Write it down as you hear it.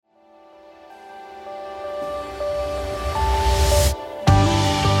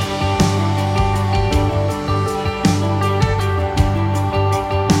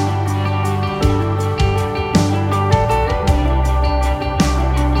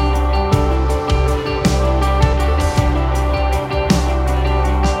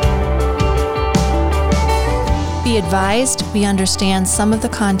Be advised, we understand some of the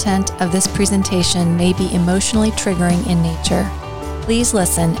content of this presentation may be emotionally triggering in nature. Please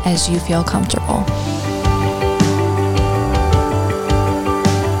listen as you feel comfortable.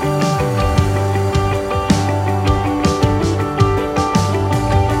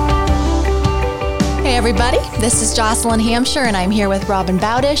 Hey everybody, this is Jocelyn Hampshire and I'm here with Robin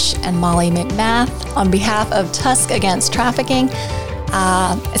Bowdish and Molly McMath on behalf of Tusk Against Trafficking.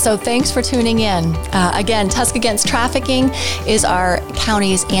 So thanks for tuning in. Again, Tusk Against Trafficking is our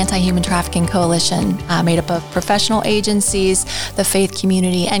county's anti-human trafficking coalition made up of professional agencies, the faith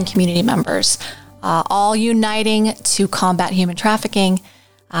community, and community members, all uniting to combat human trafficking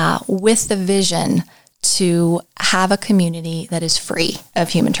with the vision to have a community that is free of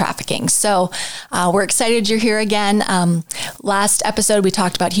human trafficking. So we're excited you're here again. Last episode, we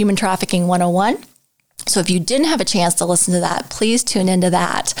talked about Human Trafficking 101. So if you didn't have a chance to listen to that, please tune into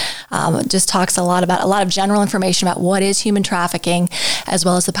that. It just talks a lot of general information about what is human trafficking, as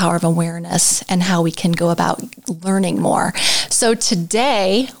well as the power of awareness and how we can go about learning more. So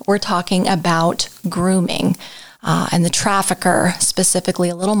today we're talking about grooming and the trafficker specifically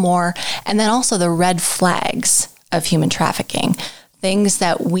a little more, and then also the red flags of human trafficking, things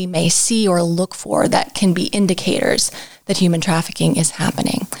that we may see or look for that can be indicators that human trafficking is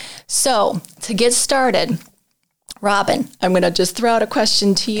happening. So to get started, Robin, I'm going to just throw out a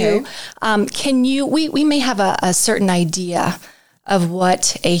question to you. Okay. We may have a certain idea of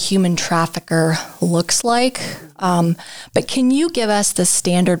what a human trafficker looks like, but can you give us the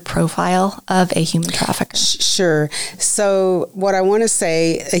standard profile of a human trafficker? Sure. So what I want to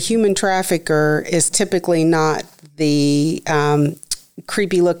say, a human trafficker is typically not the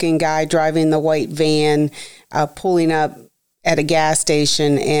creepy looking guy driving the white van, pulling up at a gas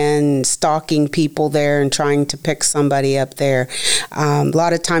station and stalking people there and trying to pick somebody up there. A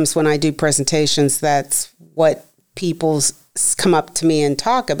lot of times when I do presentations, that's what people come up to me and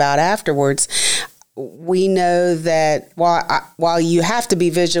talk about afterwards. We know that while you have to be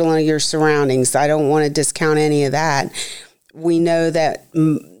vigilant of your surroundings, I don't want to discount any of that. We know that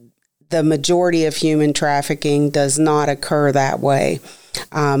the majority of human trafficking does not occur that way.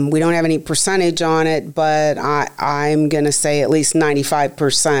 We don't have any percentage on it, but I'm going to say at least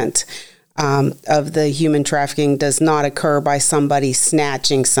 95% of the human trafficking does not occur by somebody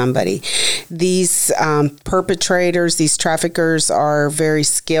snatching somebody. These perpetrators, these traffickers are very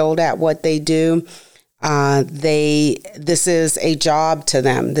skilled at what they do. This is a job to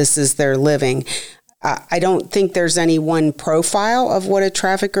them. This is their living. I don't think there's any one profile of what a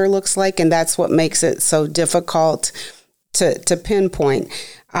trafficker looks like, and that's what makes it so difficult to pinpoint.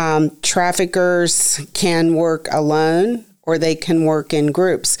 Traffickers can work alone or they can work in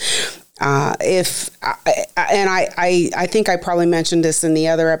groups. I think I probably mentioned this in the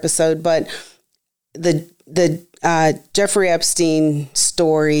other episode, but the Jeffrey Epstein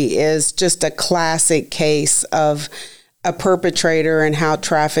story is just a classic case of a perpetrator and how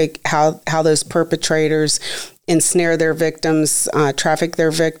those perpetrators ensnare their victims, traffic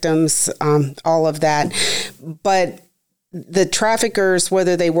their victims, all of that. But the traffickers,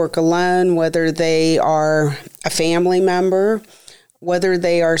 whether they work alone, whether they are a family member, whether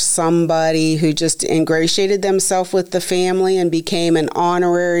they are somebody who just ingratiated themselves with the family and became an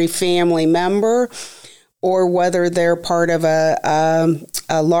honorary family member, or whether they're part of a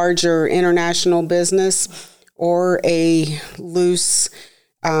larger international business or a loose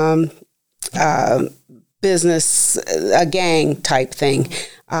business, a gang type thing.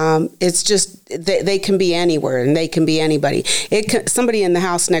 It's just, they can be anywhere and they can be anybody. Somebody in the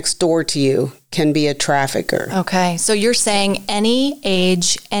house next door to you can be a trafficker. Okay. So you're saying any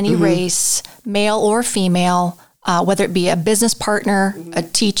age, any race, male or female, whether it be a business partner, a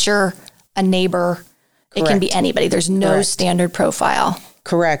teacher, a neighbor, Correct. It can be anybody. There's no Correct. Standard profile.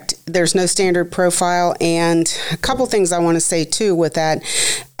 Correct. There's no standard profile. And a couple things I want to say too with that.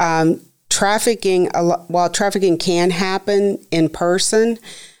 Trafficking, while trafficking can happen in person,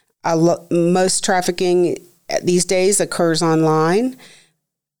 most trafficking these days occurs online.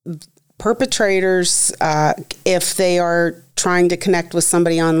 Perpetrators, if they are trying to connect with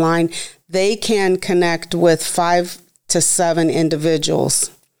somebody online, they can connect with 5 to 7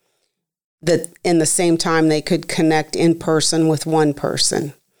 individuals that in the same time they could connect in person with one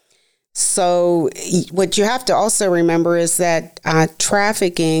person. So what you have to also remember is that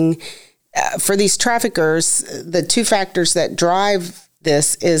trafficking, for these traffickers, the two factors that drive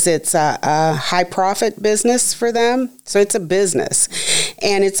this is it's a high profit business for them. So it's a business.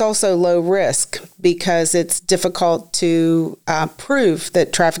 And it's also low risk because it's difficult to prove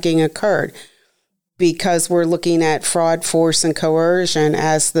that trafficking occurred, because we're looking at fraud, force, and coercion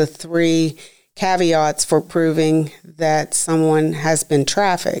as the 3 caveats for proving that someone has been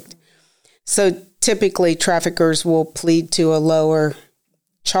trafficked. So typically traffickers will plead to a lower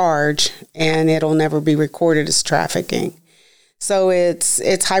charge and it'll never be recorded as trafficking. So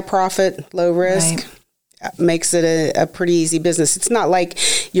it's high profit, low risk. Right. Makes it a pretty easy business. It's not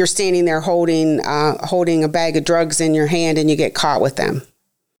like you're standing there holding a bag of drugs in your hand and you get caught with them.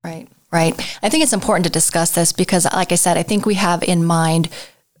 Right. I think it's important to discuss this because, like I said, I think we have in mind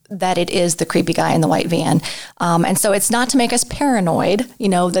that it is the creepy guy in the white van. And so it's not to make us paranoid,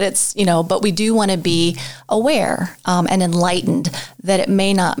 that it's, but we do want to be aware and enlightened that it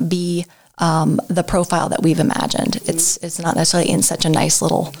may not be the profile that we've imagined. It's not necessarily in such a nice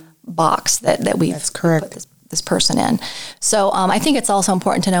little box that we've put this person in. So I think it's also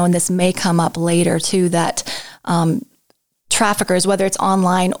important to know, and this may come up later too, that traffickers, whether it's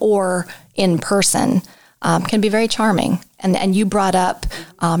online or in person, can be very charming. And you brought up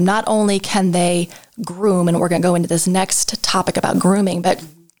not only can they groom, and we're going to go into this next topic about grooming, but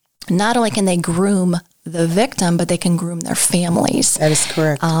not only can they groom the victim, but they can groom their families. That is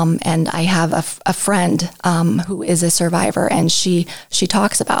correct. And I have a friend who is a survivor, and she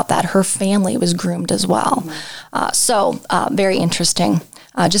talks about that. Her family was groomed as well. So very interesting.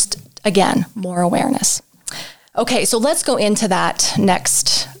 Just, again, more awareness. Okay, so let's go into that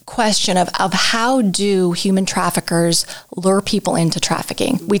next question of how do human traffickers lure people into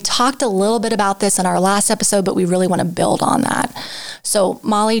trafficking? We talked a little bit about this in our last episode, but we really want to build on that. So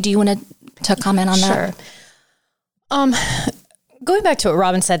Molly, do you want to comment on that? Sure. Going back to what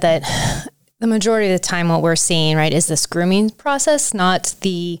Robin said, that the majority of the time what we're seeing, right, is this grooming process, not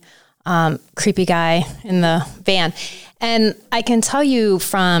the creepy guy in the van. And I can tell you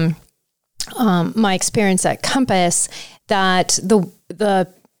from my experience at Compass that the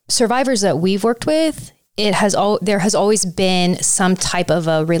survivors that we've worked with, there has always been some type of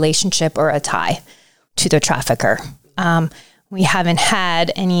a relationship or a tie to the trafficker. We haven't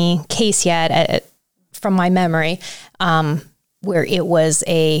had any case yet, from my memory, where it was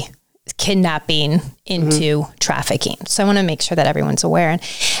a kidnapping into trafficking. So I want to make sure that everyone's aware.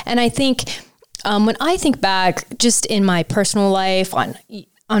 And I think when I think back just in my personal life on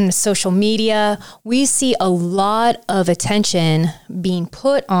social media, we see a lot of attention being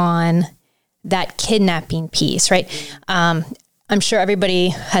put on that kidnapping piece, right? I'm sure everybody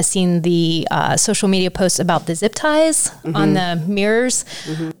has seen the social media posts about the zip ties on the mirrors.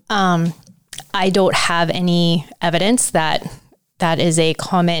 I don't have any evidence that is a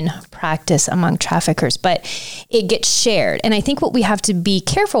common practice among traffickers, but it gets shared. And I think what we have to be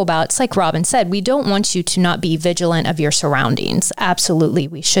careful about, it's like Robin said, we don't want you to not be vigilant of your surroundings. Absolutely,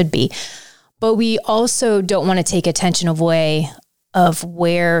 we should be. But we also don't want to take attention away of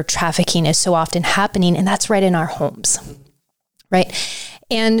where trafficking is so often happening, and that's right in our homes, right?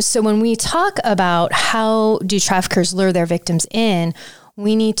 And so when we talk about how do traffickers lure their victims in,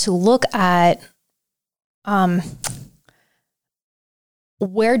 we need to look at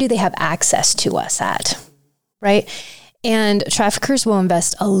where do they have access to us at, right? And traffickers will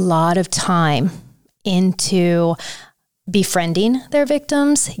invest a lot of time into befriending their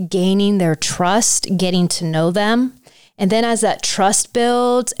victims, gaining their trust, getting to know them. And then as that trust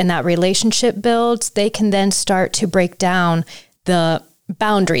builds and that relationship builds, they can then start to break down the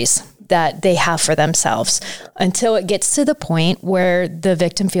boundaries that they have for themselves until it gets to the point where the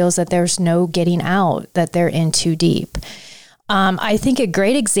victim feels that there's no getting out, that they're in too deep. I think a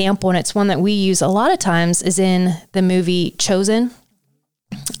great example, and it's one that we use a lot of times, is in the movie Chosen.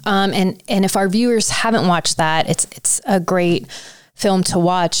 And if our viewers haven't watched that, it's a great film to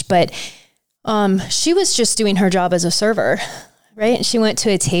watch. But she was just doing her job as a server, right? She went to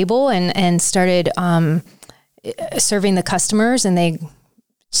a table and started serving the customers, and they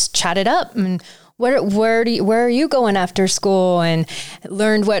just chatted up and where are you going after school, and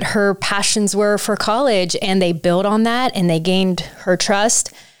learned what her passions were for college. And they built on that and they gained her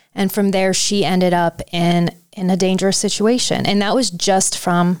trust. And from there, she ended up in a dangerous situation. And that was just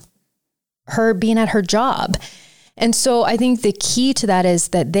from her being at her job. And so I think the key to that is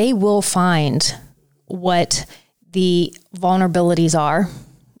that they will find what the vulnerabilities are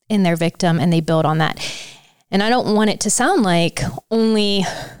in their victim, and they build on that. And I don't want it to sound like only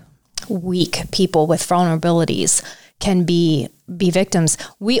weak people with vulnerabilities can be victims.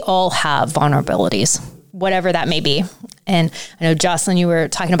 We all have vulnerabilities, whatever that may be. And I know, Jocelyn, you were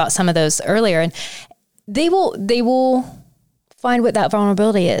talking about some of those earlier, and they will find what that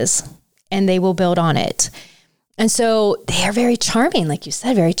vulnerability is, and they will build on it. And so they are very charming, like you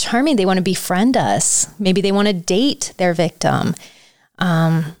said, very charming. They want to befriend us. Maybe they want to date their victim.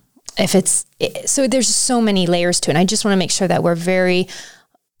 So there's so many layers to it. And I just want to make sure that we're very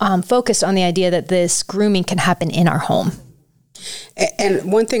focused on the idea that this grooming can happen in our home.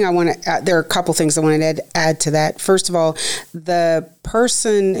 And one thing I want to, there are a couple things I want to add to that. First of all, the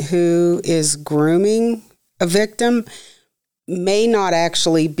person who is grooming a victim may not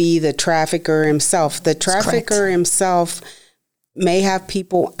actually be the trafficker himself. The trafficker himself may have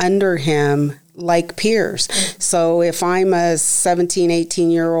people under him like peers. So if I'm a 17,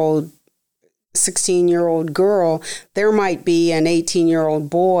 18-year-old, 16-year-old girl, there might be an 18-year-old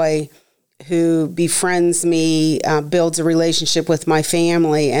boy who befriends me, builds a relationship with my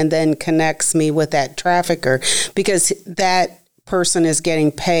family, and then connects me with that trafficker, because that person is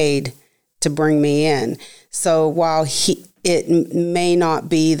getting paid to bring me in. So while it may not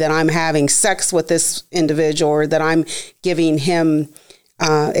be that I'm having sex with this individual or that I'm giving him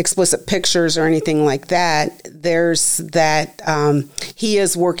explicit pictures or anything like that, there's that he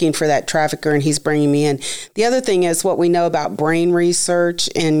is working for that trafficker and he's bringing me in. The other thing is what we know about brain research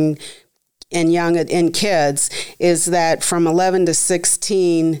in kids is that from 11 to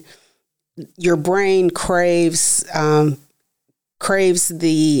 16, your brain craves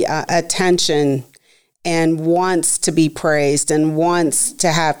the attention and wants to be praised and wants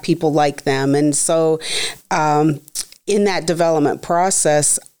to have people like them. And so in that development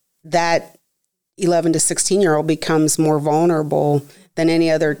process, that 11 to 16-year-old becomes more vulnerable than any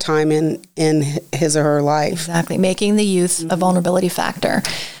other time in his or her life. Exactly. Making the youth a vulnerability factor.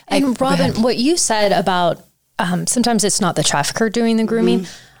 And Robin, what you said about sometimes it's not the trafficker doing the grooming.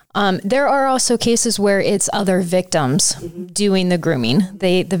 There are also cases where it's other victims doing the grooming.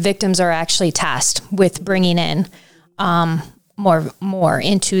 The victims are actually tasked with bringing in more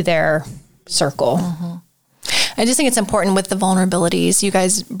into their circle. I just think it's important with the vulnerabilities. You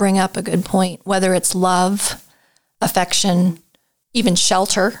guys bring up a good point, whether it's love, affection, even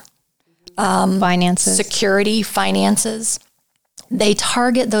shelter, finances, security, finances. They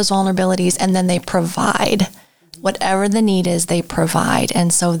target those vulnerabilities and then they provide whatever the need is, they provide.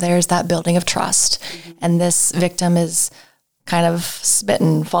 And so there's that building of trust. And this victim is kind of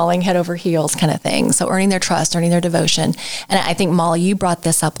smitten, falling head over heels kind of thing. So earning their trust, earning their devotion. And I think, Molly, you brought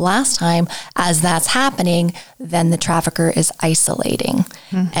this up last time. As that's happening, then the trafficker is isolating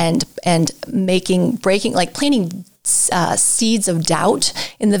and breaking, like planting seeds of doubt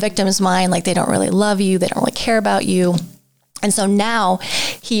in the victim's mind, like they don't really love you, they don't really care about you. And so now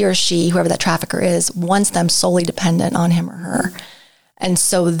he or she, whoever that trafficker is, wants them solely dependent on him or her. And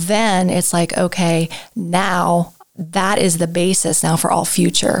so then it's like, okay, now that is the basis now for all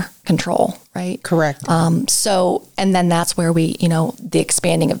future control, right? Correct. So, and then that's where we, the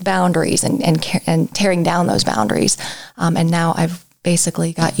expanding of boundaries and tearing down those boundaries. And now I've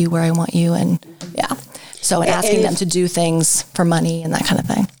basically got you where I want you. And yeah. So asking them to do things for money and that kind of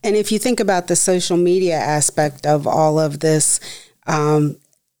thing. And if you think about the social media aspect of all of this,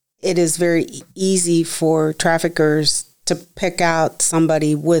 it is very easy for traffickers to pick out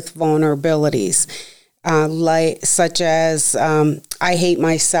somebody with vulnerabilities, such as I hate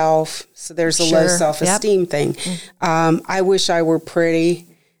myself. So there's a low self-esteem thing. I wish I were pretty.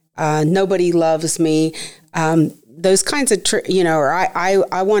 Nobody loves me. Those kinds of, or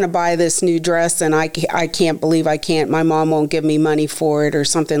I want to buy this new dress and I can't believe I can't, my mom won't give me money for it or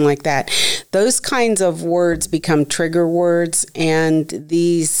something like that. Those kinds of words become trigger words, and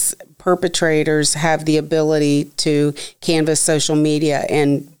these perpetrators have the ability to canvass social media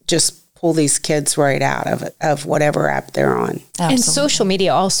and just pull these kids right out of whatever app they're on. Absolutely. And social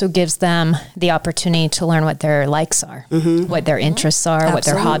media also gives them the opportunity to learn what their likes are, what their interests are, what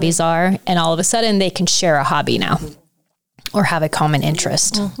their hobbies are. And all of a sudden they can share a hobby now or have a common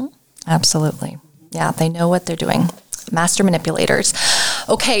interest. Absolutely. Yeah, they know what they're doing. Master manipulators.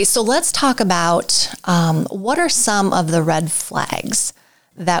 Okay, so let's talk about what are some of the red flags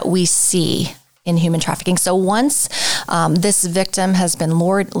that we see in human trafficking. So once this victim has been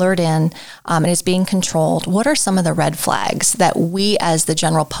lured in and is being controlled, what are some of the red flags that we as the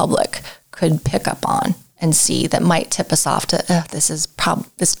general public could pick up on and see that might tip us off to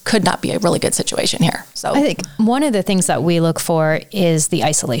this could not be a really good situation here? So I think one of the things that we look for is the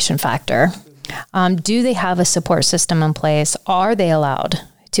isolation factor. Do they have a support system in place? Are they allowed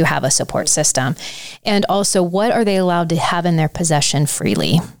to have a support system? And also, what are they allowed to have in their possession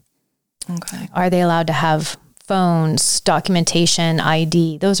freely? Okay. Are they allowed to have phones, documentation,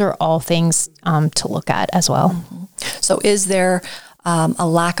 ID? Those are all things to look at as well. So is there a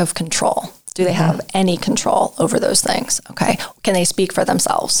lack of control? Do they have any control over those things? Okay. Can they speak for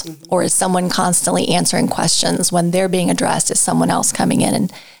themselves? Or is someone constantly answering questions when they're being addressed? Is someone else coming in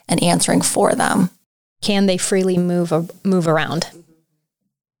and answering for them? Can they freely move around?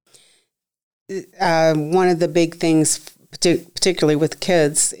 One of the big things particularly with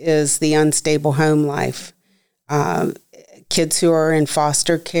kids, is the unstable home life. Kids who are in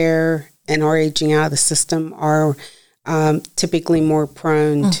foster care and are aging out of the system are typically more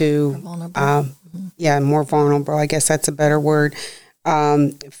prone to, more vulnerable. I guess that's a better word.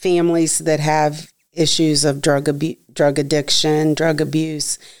 Families that have issues of drug addiction, drug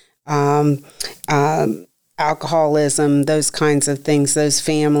abuse, alcoholism, those kinds of things. Those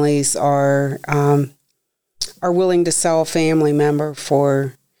families are willing to sell a family member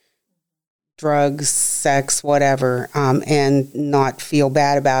for drugs, sex, whatever, and not feel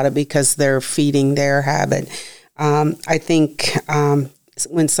bad about it because they're feeding their habit. I think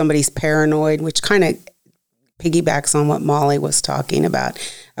when somebody's paranoid, which kind of piggybacks on what Molly was talking about,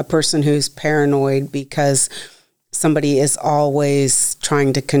 a person who's paranoid because somebody is always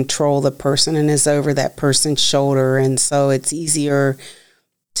trying to control the person and is over that person's shoulder. And so it's easier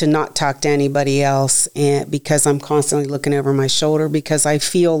to not talk to anybody else and because I'm constantly looking over my shoulder because I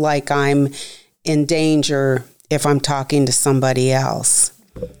feel like I'm in danger if I'm talking to somebody else.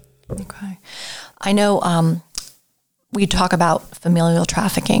 Okay. I know we talk about familial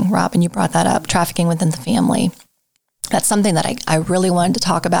trafficking, Rob, and you brought that up, trafficking within the family. That's something that I really wanted to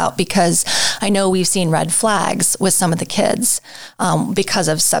talk about because I know we've seen red flags with some of the kids because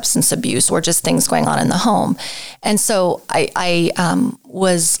of substance abuse or just things going on in the home. And so I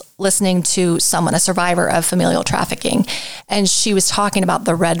was listening to someone, a survivor of familial trafficking, and she was talking about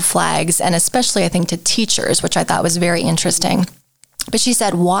the red flags and especially I think to teachers, which I thought was very interesting. But she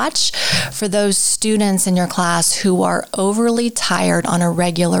said, watch for those students in your class who are overly tired on a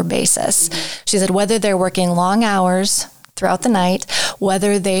regular basis. Mm-hmm. She said, whether they're working long hours throughout the night,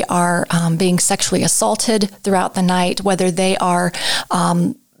 whether they are being sexually assaulted throughout the night, whether they are,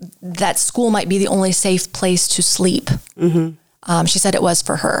 that school might be the only safe place to sleep. Mm-hmm. She said it was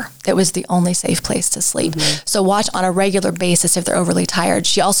for her. It was the only safe place to sleep. Mm-hmm. So watch on a regular basis if they're overly tired.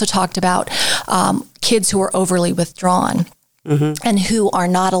 She also talked about kids who are overly withdrawn. Mm-hmm. And who are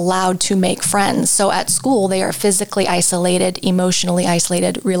not allowed to make friends. So at school, they are physically isolated, emotionally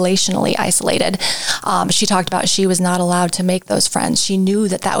isolated, relationally isolated. She talked about she was not allowed to make those friends. She knew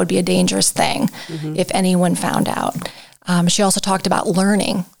that that would be a dangerous thing mm-hmm. if anyone found out. She also talked about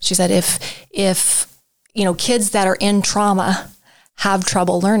learning. She said if kids that are in trauma have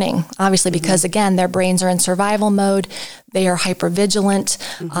trouble learning, obviously, because again, their brains are in survival mode. They are hypervigilant.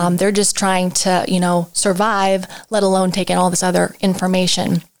 Mm-hmm. They're just trying to, survive, let alone take in all this other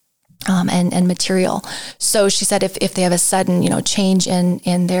information and material. So she said if they have a sudden, change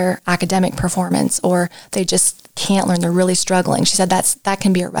in their academic performance or they just can't learn, they're really struggling. She said that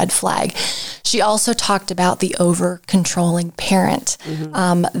can be a red flag. She also talked about the over-controlling parent,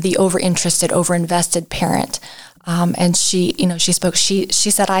 mm-hmm. The over-interested, over-invested parent. And she spoke, she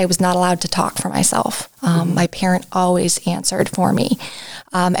said, I was not allowed to talk for myself. Mm-hmm. My parent always answered for me.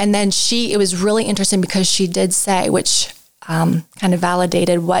 And then it was really interesting because she did say, which kind of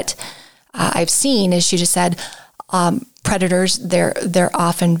validated what I've seen, is she just said, predators, they're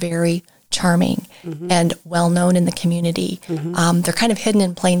often very charming mm-hmm. and well-known in the community. Mm-hmm. They're kind of hidden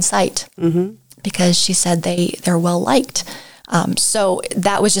in plain sight mm-hmm. because she said they're well-liked. So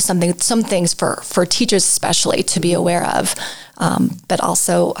that was just some things for teachers especially to be aware of. But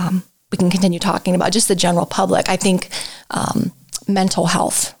also we can continue talking about just the general public. I think mental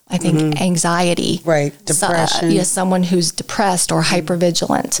health, I think mm-hmm. anxiety. Right, depression. Someone who's depressed or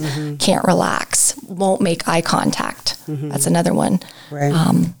hypervigilant, mm-hmm. can't relax, won't make eye contact. Mm-hmm. That's another one. Right.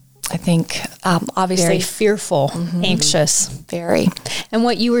 I think obviously very fearful, mm-hmm. anxious. Very. And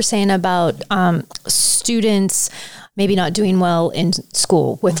what you were saying about students maybe not doing well in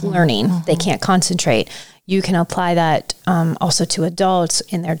school with mm-hmm. learning, mm-hmm. they can't concentrate. You can apply that also to adults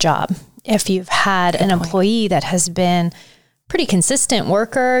in their job. If you've had an employee that has been pretty consistent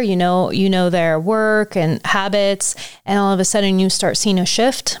worker, you know their work and habits, and all of a sudden you start seeing a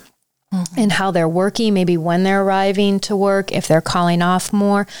shift mm-hmm. in how they're working, maybe when they're arriving to work, if they're calling off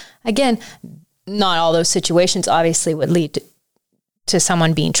more. Again, not all those situations obviously would lead to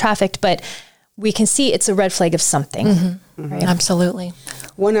someone being trafficked, but we can see it's a red flag of something. Mm-hmm. Right? Absolutely.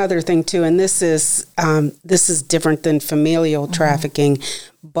 One other thing too, and this is different than familial mm-hmm. trafficking,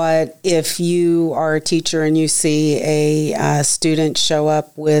 but if you are a teacher and you see a student show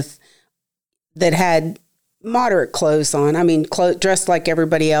up that had moderate clothes on, dressed like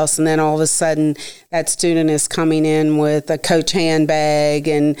everybody else, and then all of a sudden that student is coming in with a Coach handbag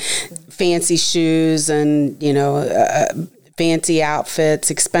and fancy shoes and, fancy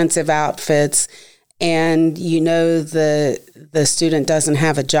outfits, expensive outfits, and the student doesn't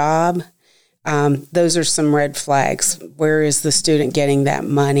have a job, those are some red flags. Where is the student getting that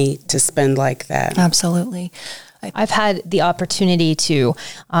money to spend like that? Absolutely. I've had the opportunity to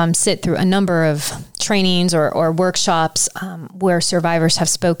sit through a number of trainings or workshops where survivors have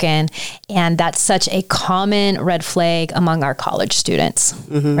spoken, and that's such a common red flag among our college students,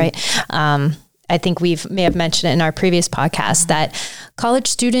 right? I think may have mentioned it in our previous podcast that college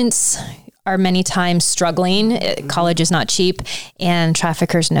students are many times struggling. College is not cheap, and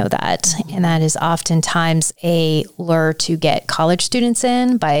traffickers know that. And that is oftentimes a lure to get college students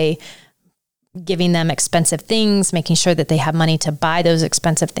in by giving them expensive things, making sure that they have money to buy those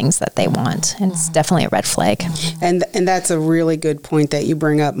expensive things that they want. And it's definitely a red flag. And that's a really good point that you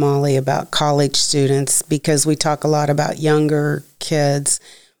bring up, Molly, about college students, because we talk a lot about younger kids,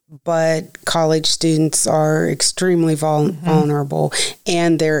 but college students are extremely vulnerable,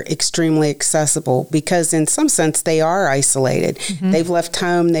 and they're extremely accessible because in some sense they are isolated. They've left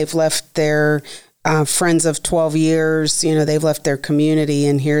home, they've left their friends of 12 years, they've left their community,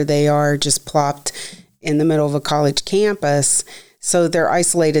 and here they are just plopped in the middle of a college campus. So they're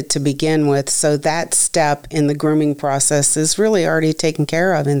isolated to begin with. So that step in the grooming process is really already taken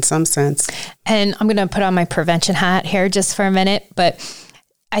care of in some sense. And I'm going to put on my prevention hat here just for a minute, but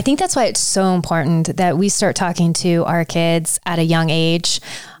I think that's why it's so important that we start talking to our kids at a young age,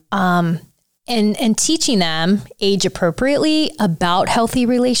 and teaching them age appropriately about healthy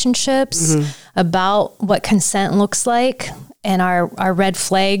relationships, about what consent looks like, and our red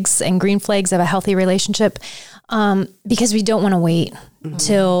flags and green flags of a healthy relationship, because we don't want to wait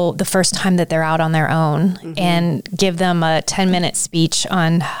till the first time that they're out on their own and give them a 10-minute speech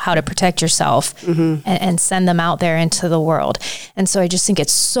on how to protect yourself and send them out there into the world. And so I just think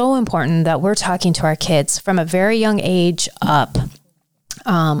it's so important that we're talking to our kids from a very young age up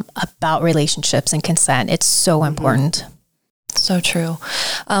about relationships and consent. It's so important. So true.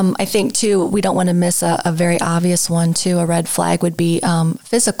 I think too, we don't want to miss a very obvious one too. A red flag would be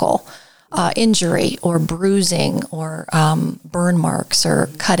physical injury or bruising or burn marks or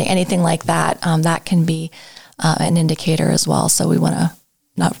cutting, anything like that. That can be an indicator as well. So we want to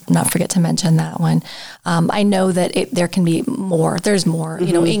not forget to mention that one. I know that there can be more. There's more,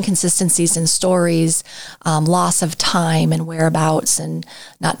 inconsistencies in stories, loss of time and whereabouts, and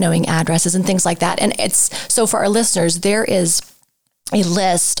not knowing addresses and things like that. And so for our listeners, there is a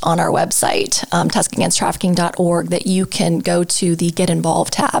list on our website, TuskAgainstTrafficking.org, that you can go to the Get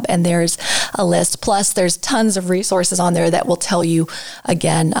Involved tab, and there's a list. Plus, there's tons of resources on there that will tell you,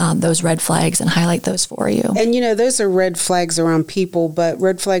 again, those red flags and highlight those for you. And, those are red flags around people, but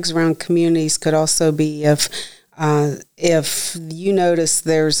red flags around communities could also be if you notice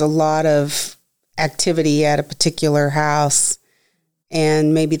there's a lot of activity at a particular house,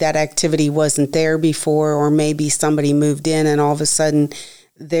 and maybe that activity wasn't there before, or maybe somebody moved in and all of a sudden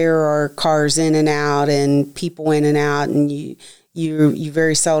there are cars in and out and people in and out, and you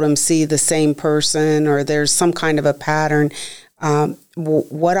very seldom see the same person, or there's some kind of a pattern.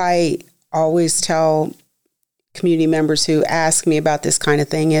 What I always tell community members who ask me about this kind of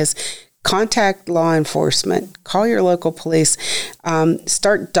thing is contact law enforcement, call your local police,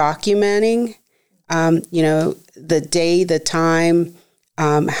 start documenting, the day, the time,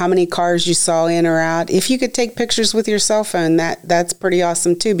 how many cars you saw in or out. If you could take pictures with your cell phone, that's pretty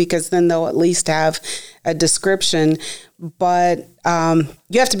awesome too, because then they'll at least have a description. But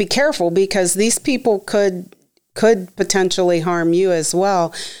you have to be careful, because these people could potentially harm you as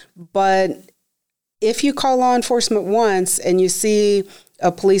well. But if you call law enforcement once and you see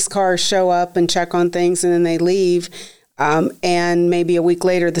a police car show up and check on things and then they leave, and maybe a week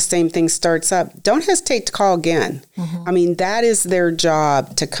later the same thing starts up, don't hesitate to call again. I mean, that is their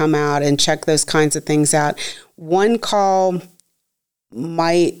job, to come out and check those kinds of things out. One call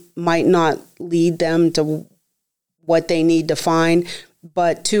might not lead them to what they need to find,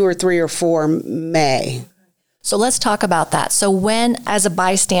 but 2 or 3 or 4 may. So let's talk about that. So when, as a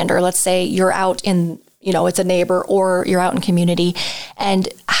bystander, let's say you're out in, it's a neighbor, or you're out in community, and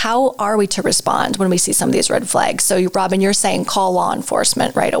how are we to respond when we see some of these red flags? So Robin, you're saying call law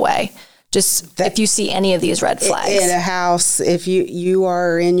enforcement right away. Just if you see any of these red flags. In a house, if you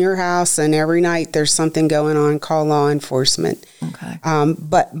are in your house and every night there's something going on, call law enforcement. Okay.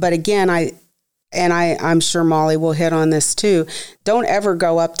 But again, I'm sure Molly will hit on this too. Don't ever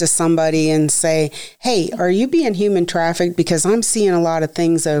go up to somebody and say, hey, are you being human trafficked? Because I'm seeing a lot of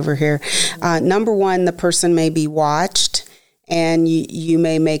things over here. Number one, the person may be watched, and you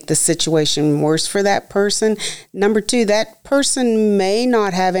may make the situation worse for that person. Number two, that person may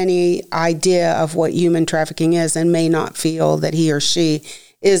not have any idea of what human trafficking is and may not feel that he or she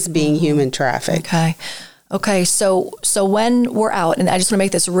is being human trafficked. Okay, so when we're out, and I just want to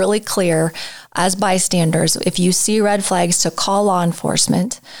make this really clear, as bystanders, if you see red flags, to call law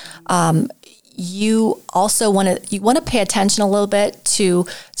enforcement. you also want to pay attention a little bit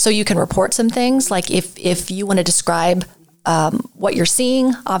so you can report some things. Like if you want to describe what you're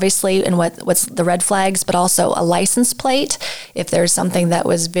seeing, obviously, and what's the red flags, but also a license plate. If there's something that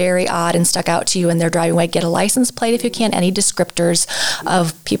was very odd and stuck out to you and they're driving away, get a license plate if you can, any descriptors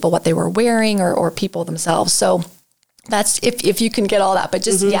of people, what they were wearing or people themselves. So that's if you can get all that, but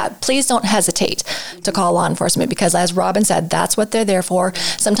just, please don't hesitate to call law enforcement, because as Robin said, that's what they're there for.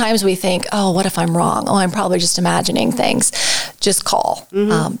 Sometimes we think, oh, what if I'm wrong? Oh, I'm probably just imagining things. Just call,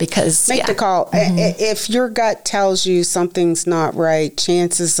 because make the call. If your gut tells you something's not right,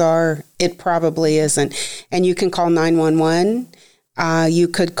 chances are it probably isn't. And you can call 911. You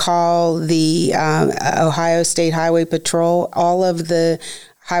could call the Ohio State Highway Patrol. All of the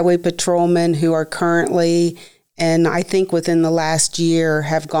highway patrolmen who are currently, and I think within the last year,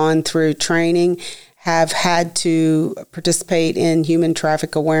 have gone through training, have had to participate in human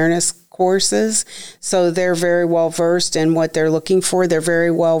traffic awareness courses. So they're very well versed in what they're looking for. They're very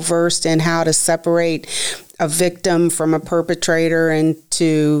well versed in how to separate a victim from a perpetrator and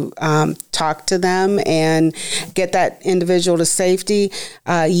to talk to them and get that individual to safety.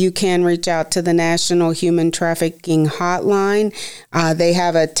 You can reach out to the National Human Trafficking Hotline. They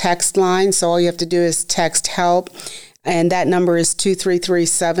have a text line, so all you have to do is text HELP, and that number is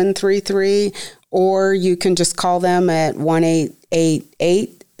 233-733, or you can just call them at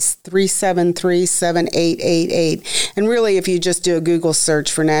 1-888-373-7888. And really, if you just do a Google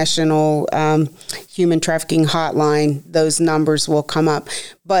search for National Human Trafficking Hotline, those numbers will come up.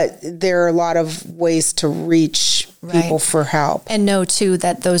 But there are a lot of ways to reach people for help. And know, too,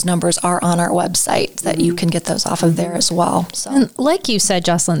 that those numbers are on our website, that you can get those off of there as well. So, and like you said,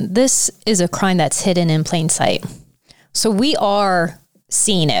 Jocelyn, this is a crime that's hidden in plain sight. So we are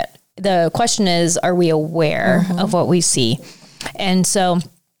seeing it. The question is, are we aware of what we see? And so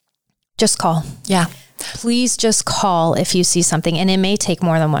just call. Yeah. Please just call if you see something. And it may take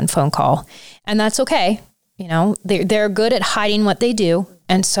more than one phone call. And that's okay. You know, they're good at hiding what they do.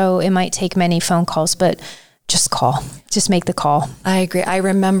 And so it might take many phone calls, but just call. Just make the call. I agree. I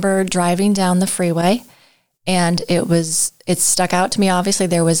remember driving down the freeway, and it stuck out to me. Obviously,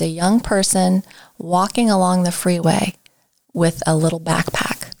 there was a young person walking along the freeway with a little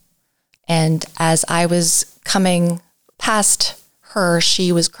backpack. And as I was coming past her,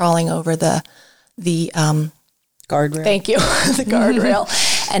 she was crawling over the guardrail. Thank you. The guardrail,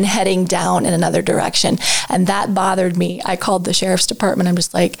 and heading down in another direction. And that bothered me. I called the sheriff's department. I'm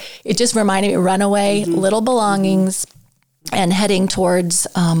just like, it just reminded me, runaway, little belongings, and heading towards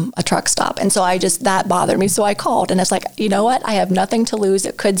a truck stop. And so that bothered me. So I called, and it's like, you know what? I have nothing to lose.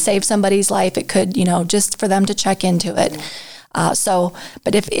 It could save somebody's life. It could, just for them to check into it.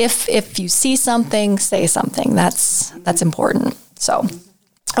 But if you see something, say something. That's important. So,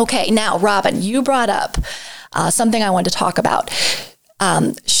 okay. Now, Robin, you brought up something I wanted to talk about.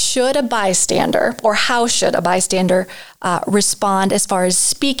 Should a bystander, or how should a bystander respond as far as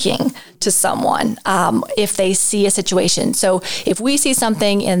speaking to someone if they see a situation? So if we see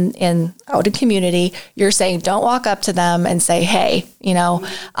something out in community, you're saying don't walk up to them and say, hey,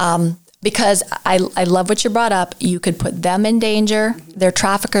 because I love what you brought up. You could put them in danger. Their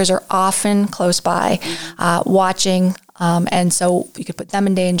traffickers are often close by watching. And so you could put them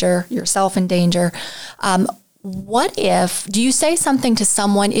in danger, yourself in danger. Do you say something to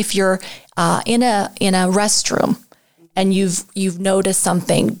someone if you're in a restroom and you've noticed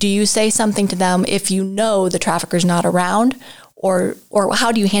something? Do you say something to them if you know the trafficker's not around, or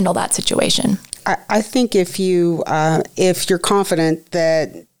how do you handle that situation? I think if you're confident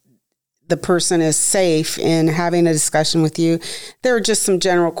that the person is safe in having a discussion with you, there are just some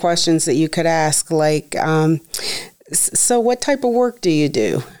general questions that you could ask, like, so what type of work do you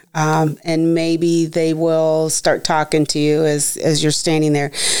do? And maybe they will start talking to you as you're standing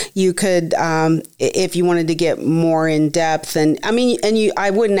there. You could, if you wanted to get more in depth,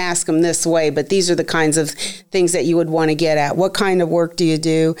 I wouldn't ask them this way, but these are the kinds of things that you would want to get at. What kind of work do you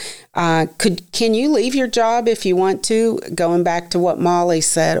do? Can you leave your job if you want to? Going back to what Molly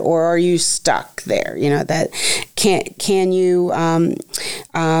said, or are you stuck there? Can you,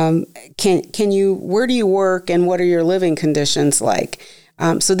 where do you work and what are your living conditions like?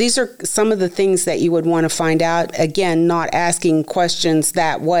 So these are some of the things that you would want to find out. Again, not asking questions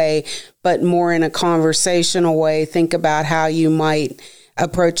that way, but more in a conversational way. Think about how you might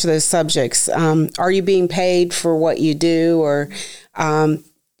approach those subjects. Are you being paid for what you do, or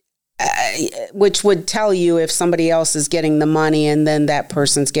which would tell you if somebody else is getting the money and then that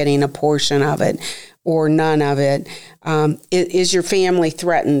person's getting a portion of it or none of it. Is your family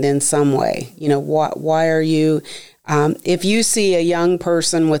threatened in some way? Why are you If you see a young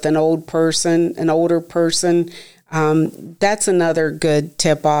person with an older person, that's another good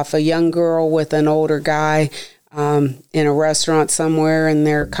tip off. A young girl with an older guy in a restaurant somewhere and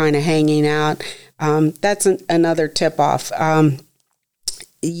they're kind of hanging out. That's another tip off.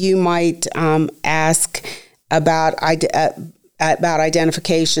 You might ask about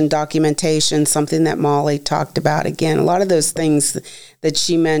identification, documentation, something that Molly talked about. Again, a lot of those things that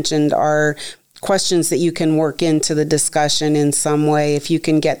she mentioned are questions that you can work into the discussion in some way if you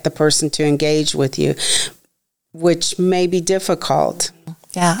can get the person to engage with you, which may be difficult.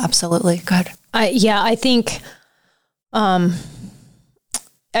 Yeah, absolutely. Good. I think I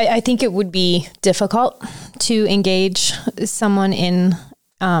think it would be difficult to engage someone in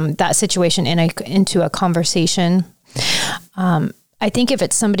that situation into a conversation. I think if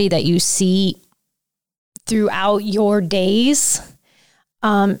it's somebody that you see throughout your days,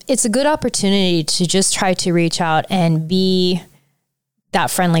 it's a good opportunity to just try to reach out and be that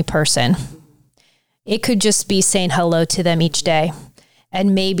friendly person. It could just be saying hello to them each day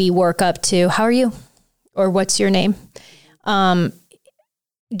and maybe work up to, how are you? Or what's your name?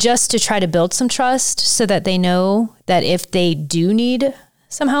 Just to try to build some trust so that they know that if they do need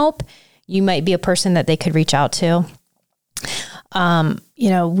some help, you might be a person that they could reach out to.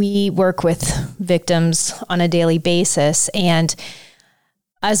 We work with victims on a daily basis, and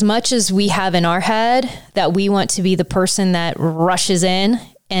as much as we have in our head that we want to be the person that rushes in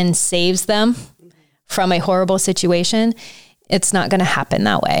and saves them from a horrible situation, it's not going to happen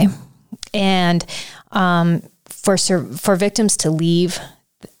that way. And for victims to leave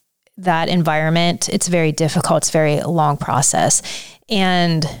that environment, it's very difficult. It's a very long process.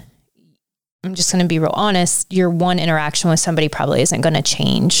 And I'm just going to be real honest, your one interaction with somebody probably isn't going to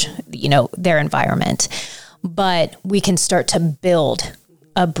change, their environment, but we can start to build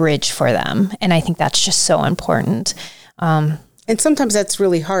a bridge for them. And I think that's just so important. And sometimes that's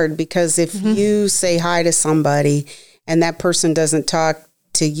really hard because if you say hi to somebody and that person doesn't talk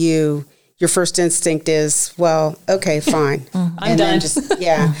to you, your first instinct is, well, okay, fine. I'm done.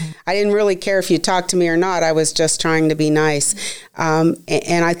 I didn't really care if you talked to me or not. I was just trying to be nice.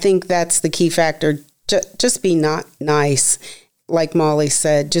 And I think that's the key factor. Just be not nice. Like Molly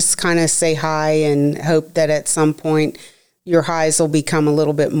said, just kind of say hi and hope that at some point your highs will become a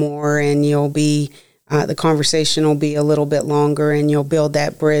little bit more and you'll be, the conversation will be a little bit longer and you'll build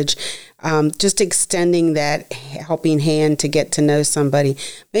that bridge. Just extending that helping hand to get to know somebody.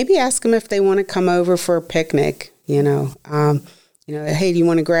 Maybe ask them if they want to come over for a picnic, hey, do you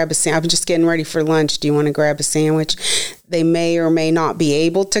want to grab a sandwich? I'm just getting ready for lunch. Do you want to grab a sandwich? They may or may not be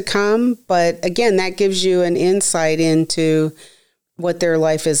able to come, but again, that gives you an insight into what their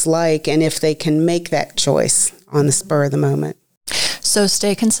life is like and if they can make that choice on the spur of the moment. So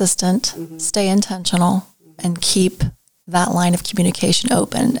stay consistent, stay intentional, and keep that line of communication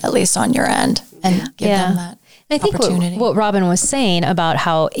open, at least on your end, and give them that opportunity. I think what Robin was saying about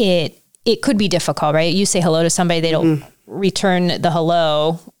how it could be difficult, right? You say hello to somebody, they don't return the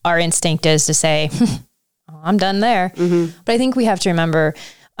hello. Our instinct is to say, I'm done there. But I think we have to remember,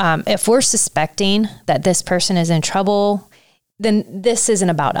 if we're suspecting that this person is in trouble, then this isn't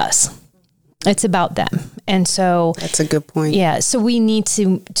about us. It's about them. And so that's a good point. Yeah. So we need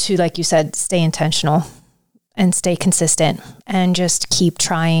to, like you said, stay intentional and stay consistent and just keep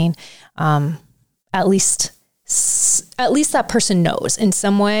trying. At least that person knows in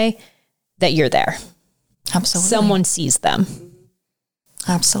some way that you're there. Absolutely. Someone sees them.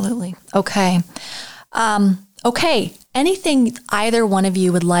 Absolutely. Okay. Okay. Anything either one of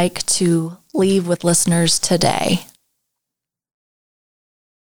you would like to leave with listeners today?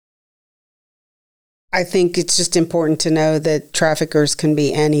 I think it's just important to know that traffickers can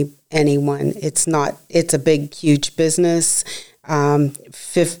be anyone. It's a big, huge business.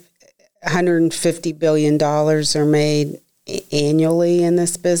 $150 billion are made annually in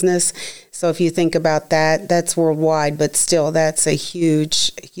this business. So if you think about that, that's worldwide, but still that's a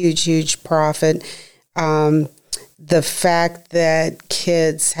huge, huge, huge profit. The fact that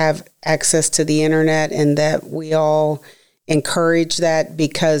kids have access to the internet and that we all encourage that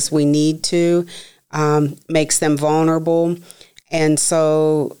because we need to, makes them vulnerable. And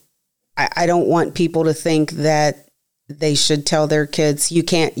so I don't want people to think that they should tell their kids, you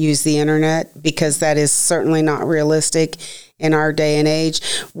can't use the internet, because that is certainly not realistic in our day and age.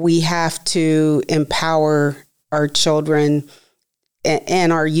 We have to empower our children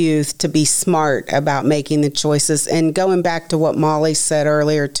and our youth to be smart about making the choices. And going back to what Molly said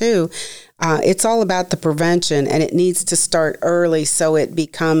earlier too, it's all about the prevention, and it needs to start early so it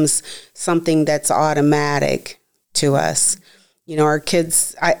becomes something that's automatic to us. our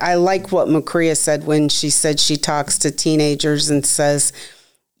kids, I like what Macria said when she said she talks to teenagers and says,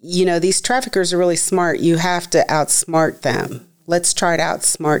 these traffickers are really smart. You have to outsmart them. Let's try to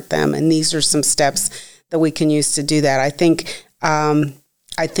outsmart them. And these are some steps that we can use to do that. I think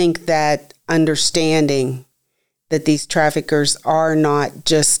that understanding that these traffickers are not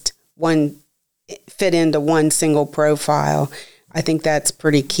just fit into one single profile, I think that's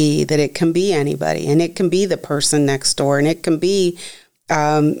pretty key, that it can be anybody, and it can be the person next door, and it can be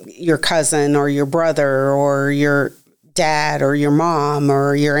your cousin or your brother or your dad or your mom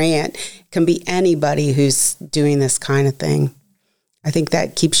or your aunt. It can be anybody who's doing this kind of thing. I think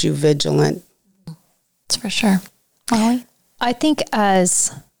that keeps you vigilant. That's for sure. Molly? I think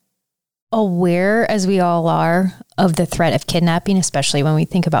as aware as we all are of the threat of kidnapping, especially when we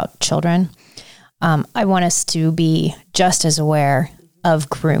think about children, I want us to be just as aware of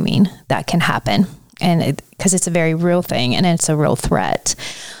grooming that can happen, and because it's a very real thing and it's a real threat.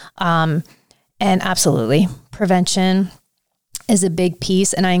 And absolutely, prevention is a big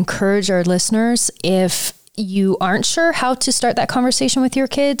piece. And I encourage our listeners, if you aren't sure how to start that conversation with your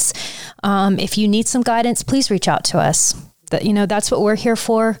kids, if you need some guidance, please reach out to us. That's what we're here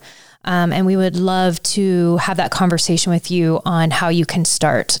for. And we would love to have that conversation with you on how you can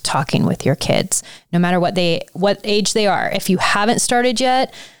start talking with your kids, no matter what age they are. If you haven't started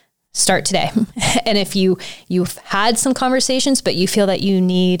yet, start today. And if you've had some conversations, but you feel that you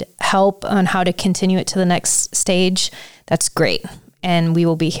need help on how to continue it to the next stage, that's great. And we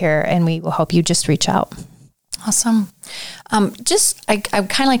will be here and we will help you. Just reach out. Awesome. I kind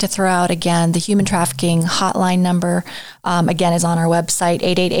of like to throw out again, the human trafficking hotline number, again, is on our website,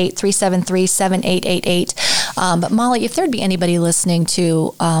 888-373-7888. But Molly, if there'd be anybody listening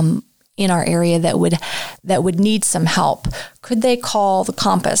to, in our area that would need some help, could they call the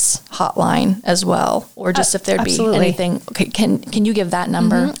Compass hotline as well? Or just if there'd absolutely. Be anything, okay, can you give that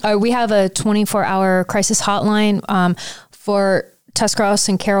number? Mm-hmm. We have a 24-hour crisis hotline, for Tuscarawas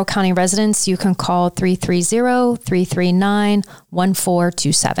and Carroll County residents. You can call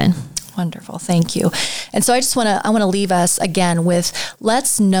 330-339-1427. Wonderful. Thank you. And so I want to leave us again with,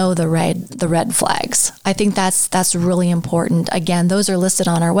 let's know the red flags. I think that's really important. Again, those are listed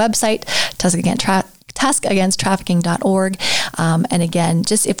on our website, tuskagainsttrafficking.org. And again,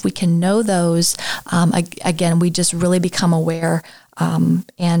 just if we can know those, again, we just really become aware,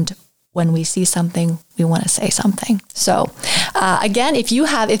 and when we see something, we want to say something. So again, if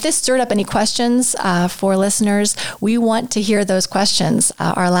this stirred up any questions for listeners, we want to hear those questions.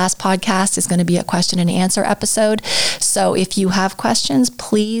 Our last podcast is going to be a question and answer episode. So if you have questions,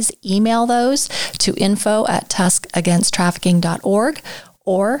 please email those to info@tuskagainsttrafficking.org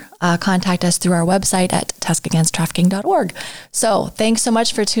or contact us through our website at tuskagainsttrafficking.org. So thanks so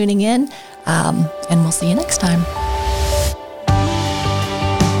much for tuning in, and we'll see you next time.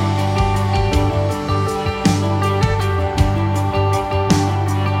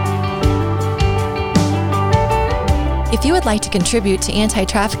 If you would like to contribute to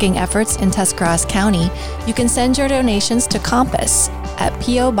anti-trafficking efforts in Tuscarawas County, you can send your donations to Compass at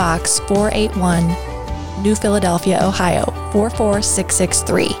P.O. Box 481, New Philadelphia, Ohio,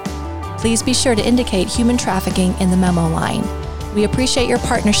 44663. Please be sure to indicate human trafficking in the memo line. We appreciate your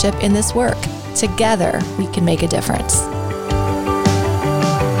partnership in this work. Together, we can make a difference.